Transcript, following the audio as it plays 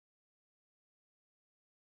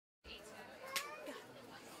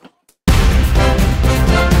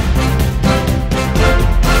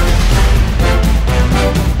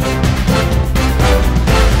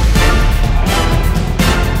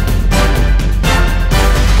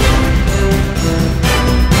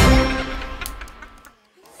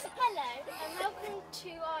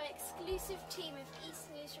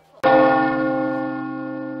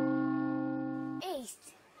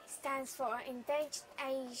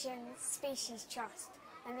Asian Species Trust,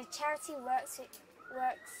 and the charity works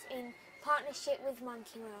in partnership with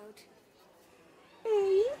Monkey World.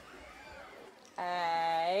 E-A-S-T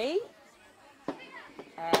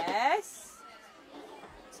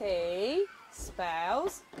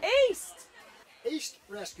spells East. East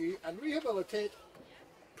rescue and rehabilitate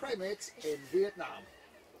primates in Vietnam.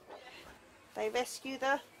 They rescue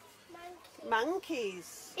the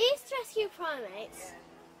monkeys. East rescue primates.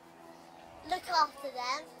 Look after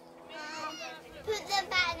them. Put them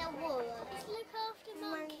back in the water. Look after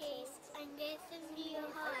monkeys and give them new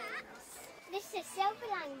homes. This is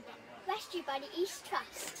Silverland, rescued by the East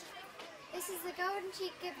Trust. This is the golden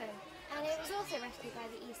cheek gibbon, and it was also rescued by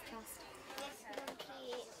the East Trust. This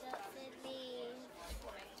monkey is up the leaves.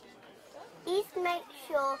 East makes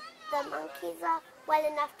sure the monkeys are well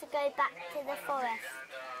enough to go back to the forest.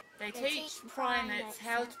 They teach primates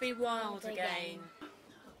how to be wild again.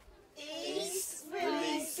 East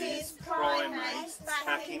releases primates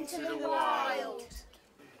back into the wild.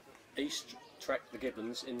 East track the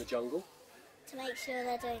gibbons in the jungle. To make sure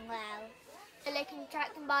they're doing well. So they can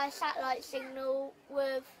track them by a satellite signal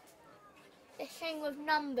with a thing with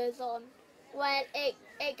numbers on. When it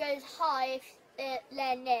goes high if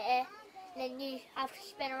they're near, then you have to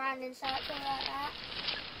spin around in circles like that.